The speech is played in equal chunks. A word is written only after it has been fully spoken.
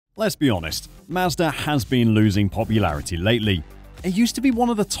Let's be honest, Mazda has been losing popularity lately. It used to be one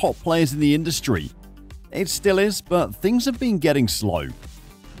of the top players in the industry. It still is, but things have been getting slow.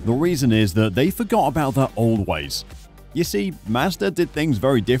 The reason is that they forgot about their old ways. You see, Mazda did things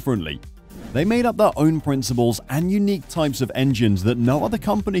very differently. They made up their own principles and unique types of engines that no other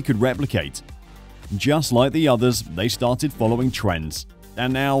company could replicate. Just like the others, they started following trends,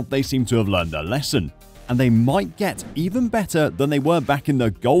 and now they seem to have learned their lesson, and they might get even better than they were back in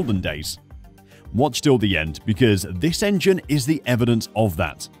the golden days. Watch till the end, because this engine is the evidence of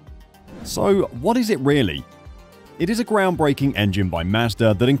that. So, what is it really? It is a groundbreaking engine by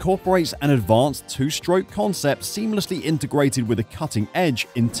Mazda that incorporates an advanced two-stroke concept seamlessly integrated with a cutting-edge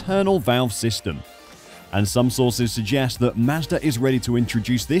internal valve system. And some sources suggest that Mazda is ready to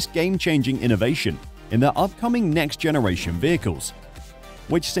introduce this game-changing innovation in their upcoming next-generation vehicles,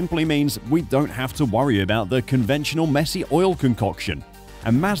 which simply means we don't have to worry about the conventional messy oil concoction,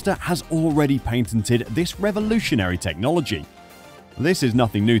 and Mazda has already patented this revolutionary technology. This is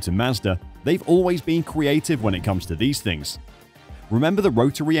nothing new to Mazda. They've always been creative when it comes to these things. Remember the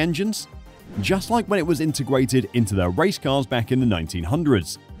rotary engines? Just like when it was integrated into their race cars back in the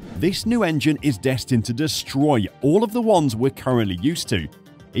 1900s, this new engine is destined to destroy all of the ones we're currently used to,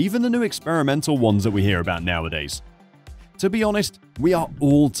 even the new experimental ones that we hear about nowadays. To be honest, we are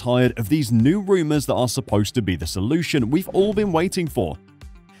all tired of these new rumors that are supposed to be the solution we've all been waiting for.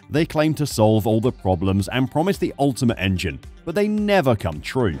 They claim to solve all the problems and promise the ultimate engine, but they never come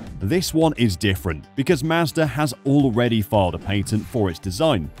true. This one is different because Mazda has already filed a patent for its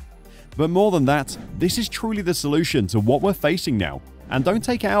design. But more than that, this is truly the solution to what we're facing now, and don't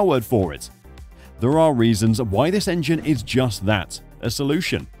take our word for it. There are reasons why this engine is just that, a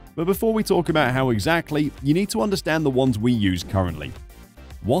solution. But before we talk about how exactly, you need to understand the ones we use currently.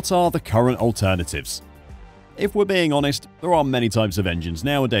 What are the current alternatives? If we're being honest, there are many types of engines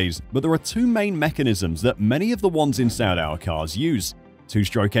nowadays, but there are two main mechanisms that many of the ones inside our cars use: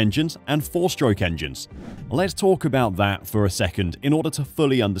 two-stroke engines and four-stroke engines. Let's talk about that for a second in order to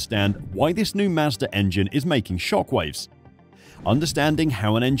fully understand why this new Mazda engine is making shockwaves. Understanding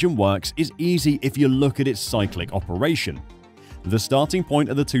how an engine works is easy if you look at its cyclic operation. The starting point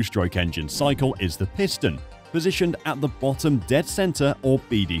of the two-stroke engine cycle is the piston, positioned at the bottom dead center, or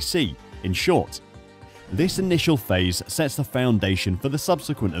BDC, in short. This initial phase sets the foundation for the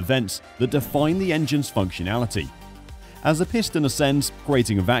subsequent events that define the engine's functionality. As the piston ascends,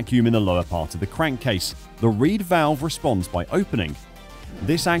 creating a vacuum in the lower part of the crankcase, the reed valve responds by opening.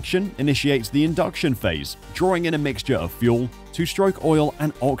 This action initiates the induction phase, drawing in a mixture of fuel, two-stroke oil,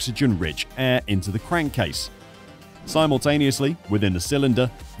 and oxygen-rich air into the crankcase. Simultaneously, within the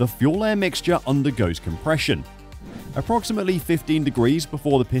cylinder, the fuel-air mixture undergoes compression. Approximately 15 degrees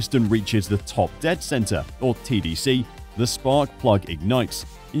before the piston reaches the top dead center, or TDC, the spark plug ignites,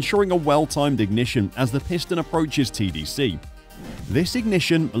 ensuring a well-timed ignition as the piston approaches TDC. This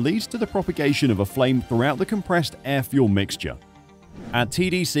ignition leads to the propagation of a flame throughout the compressed air-fuel mixture. At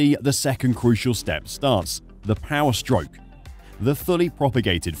TDC, the second crucial step starts, the power stroke. The fully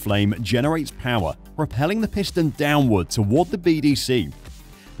propagated flame generates power, propelling the piston downward toward the BDC.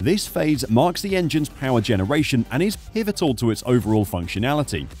 This phase marks the engine's power generation and is pivotal to its overall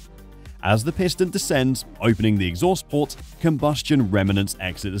functionality. As the piston descends, opening the exhaust port, combustion remnants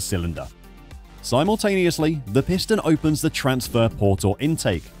exit the cylinder. Simultaneously, the piston opens the transfer port or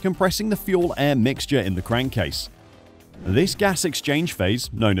intake, compressing the fuel-air mixture in the crankcase. This gas exchange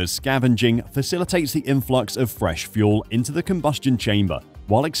phase, known as scavenging, facilitates the influx of fresh fuel into the combustion chamber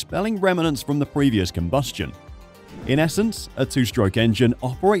while expelling remnants from the previous combustion. In essence, a two-stroke engine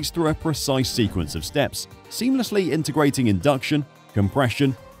operates through a precise sequence of steps, seamlessly integrating induction,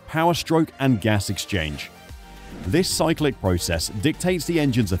 compression, power stroke, and gas exchange. This cyclic process dictates the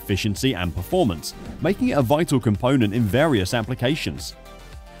engine's efficiency and performance, making it a vital component in various applications.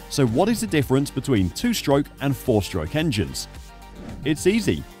 So what is the difference between two-stroke and four-stroke engines? It's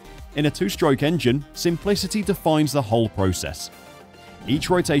easy. In a two-stroke engine, simplicity defines the whole process. Each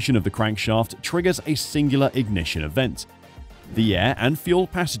rotation of the crankshaft triggers a singular ignition event. The air and fuel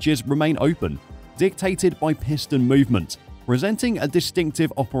passages remain open, dictated by piston movement, presenting a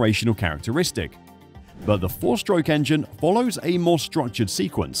distinctive operational characteristic. But the four-stroke engine follows a more structured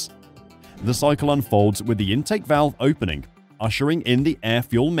sequence. The cycle unfolds with the intake valve opening, ushering in the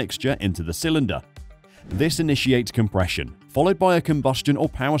air-fuel mixture into the cylinder. This initiates compression, followed by a combustion or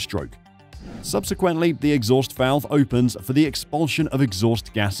power stroke. Subsequently, the exhaust valve opens for the expulsion of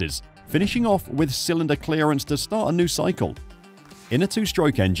exhaust gases, finishing off with cylinder clearance to start a new cycle. In a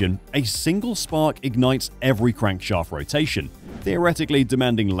two-stroke engine, a single spark ignites every crankshaft rotation, theoretically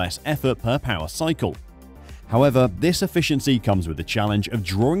demanding less effort per power cycle. However, this efficiency comes with the challenge of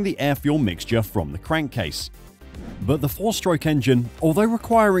drawing the air-fuel mixture from the crankcase. But the 4-stroke engine, although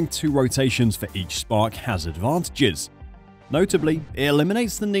requiring 2 rotations for each spark, has advantages. Notably, it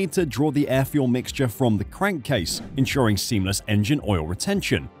eliminates the need to draw the air-fuel mixture from the crankcase, ensuring seamless engine oil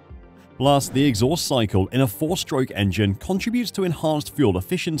retention. Plus, the exhaust cycle in a 4-stroke engine contributes to enhanced fuel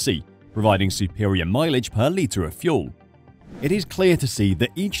efficiency, providing superior mileage per litre of fuel. It is clear to see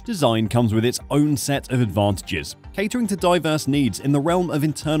that each design comes with its own set of advantages, catering to diverse needs in the realm of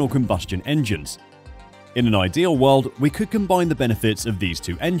internal combustion engines. In an ideal world, we could combine the benefits of these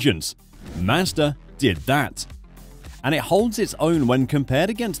 2 engines. Mazda did that. And it holds its own when compared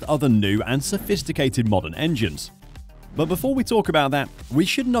against other new and sophisticated modern engines. But before we talk about that, we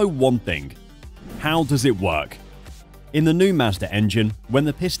should know one thing. How does it work? In the new Mazda engine, when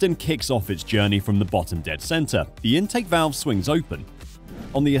the piston kicks off its journey from the bottom dead center, the intake valve swings open.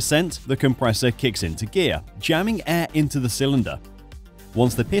 On the ascent, the compressor kicks into gear, jamming air into the cylinder.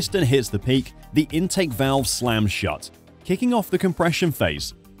 Once the piston hits the peak, the intake valve slams shut, kicking off the compression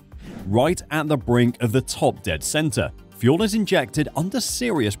phase. Right at the brink of the top dead center, fuel is injected under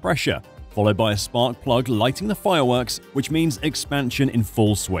serious pressure, followed by a spark plug lighting the fireworks, which means expansion in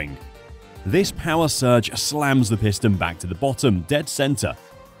full swing. This power surge slams the piston back to the bottom, dead center.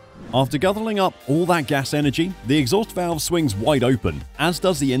 After guzzling up all that gas energy, the exhaust valve swings wide open, as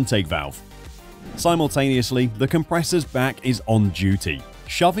does the intake valve. Simultaneously, the compressor's back is on duty,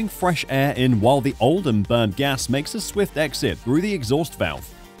 shoving fresh air in while the old and burned gas makes a swift exit through the exhaust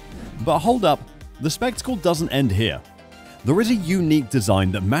valve. But hold up, the spectacle doesn't end here. There is a unique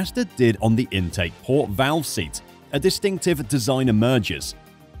design that Mazda did on the intake port valve seat. A distinctive design emerges.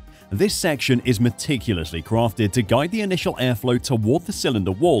 This section is meticulously crafted to guide the initial airflow toward the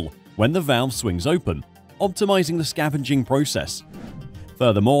cylinder wall when the valve swings open, optimizing the scavenging process.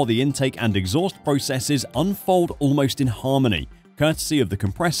 Furthermore, the intake and exhaust processes unfold almost in harmony, courtesy of the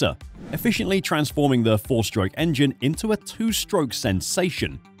compressor, efficiently transforming the 4-stroke engine into a 2-stroke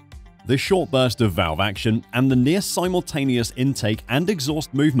sensation. The short burst of valve action and the near-simultaneous intake and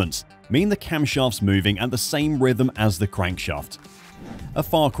exhaust movements mean the camshaft's moving at the same rhythm as the crankshaft. A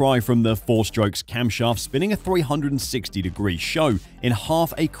far cry from the 4-stroke's camshaft spinning a 360-degree show in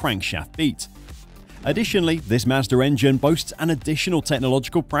half a crankshaft beat. Additionally, this Mazda engine boasts an additional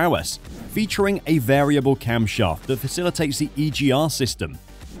technological prowess, featuring a variable camshaft that facilitates the EGR system.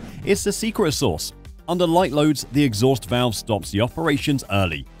 It's the secret sauce. Under light loads, the exhaust valve stops the operations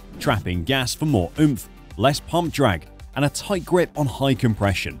early, trapping gas for more oomph, less pump drag, and a tight grip on high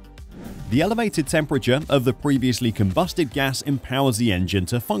compression. The elevated temperature of the previously combusted gas empowers the engine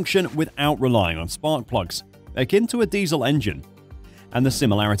to function without relying on spark plugs, akin to a diesel engine. And the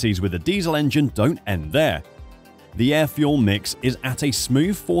similarities with a diesel engine don't end there. The air-fuel mix is at a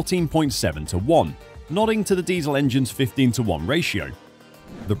smooth 14.7:1, nodding to the diesel engine's 15:1 ratio.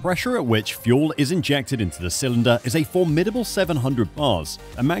 The pressure at which fuel is injected into the cylinder is a formidable 700 bars,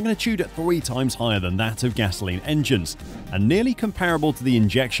 a magnitude 3 times higher than that of gasoline engines, and nearly comparable to the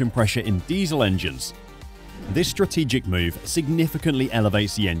injection pressure in diesel engines. This strategic move significantly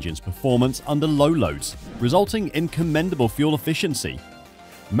elevates the engine's performance under low loads, resulting in commendable fuel efficiency.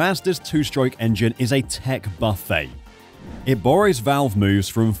 Mazda's 2-stroke engine is a tech buffet. It borrows valve moves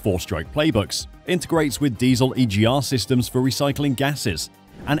from 4-stroke playbooks, integrates with diesel EGR systems for recycling gases,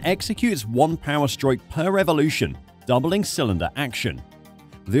 and executes 1 power stroke per revolution, doubling cylinder action.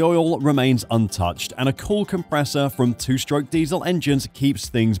 The oil remains untouched, and a cool compressor from 2-stroke diesel engines keeps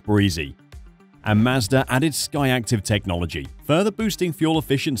things breezy. And Mazda added SkyActiv technology, further boosting fuel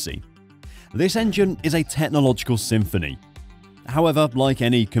efficiency. This engine is a technological symphony. However, like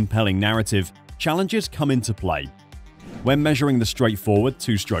any compelling narrative, challenges come into play. When measuring the straightforward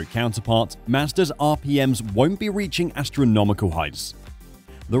 2-stroke counterpart, Mazda's RPMs won't be reaching astronomical heights.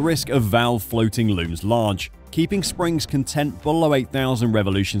 The risk of valve floating looms large. Keeping springs content below 8,000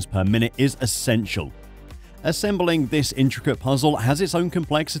 revolutions per minute is essential. Assembling this intricate puzzle has its own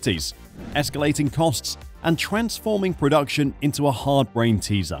complexities, escalating costs, and transforming production into a hard-brain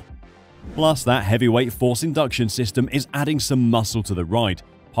teaser. Plus, that heavyweight force induction system is adding some muscle to the ride,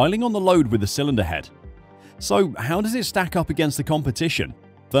 piling on the load with the cylinder head. So, how does it stack up against the competition?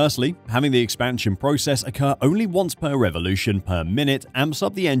 Firstly, having the expansion process occur only once per revolution per minute amps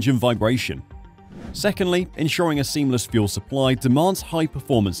up the engine vibration. Secondly, ensuring a seamless fuel supply demands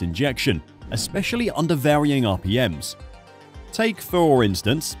high-performance injection, especially under varying RPMs. Take, for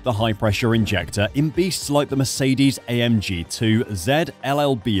instance, the high-pressure injector in beasts like the Mercedes-AMG 2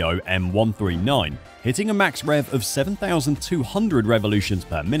 ZLLBO M139, hitting a max rev of 7,200 revolutions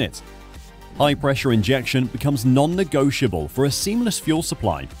per minute. High-pressure injection becomes non-negotiable for a seamless fuel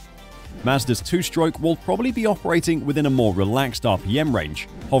supply. Mazda's 2-stroke will probably be operating within a more relaxed RPM range,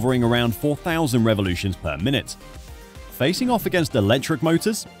 hovering around 4,000 revolutions per minute. Facing off against electric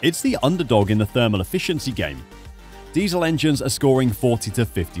motors, it's the underdog in the thermal efficiency game. Diesel engines are scoring 40 to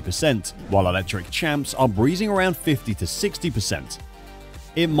 50%, while electric champs are breezing around 50 to 60%.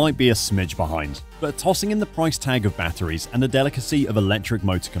 It might be a smidge behind, but tossing in the price tag of batteries and the delicacy of electric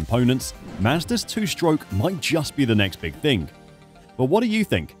motor components, Mazda's 2-stroke might just be the next big thing. But what do you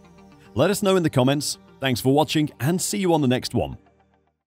think? Let us know in the comments. Thanks for watching and see you on the next one.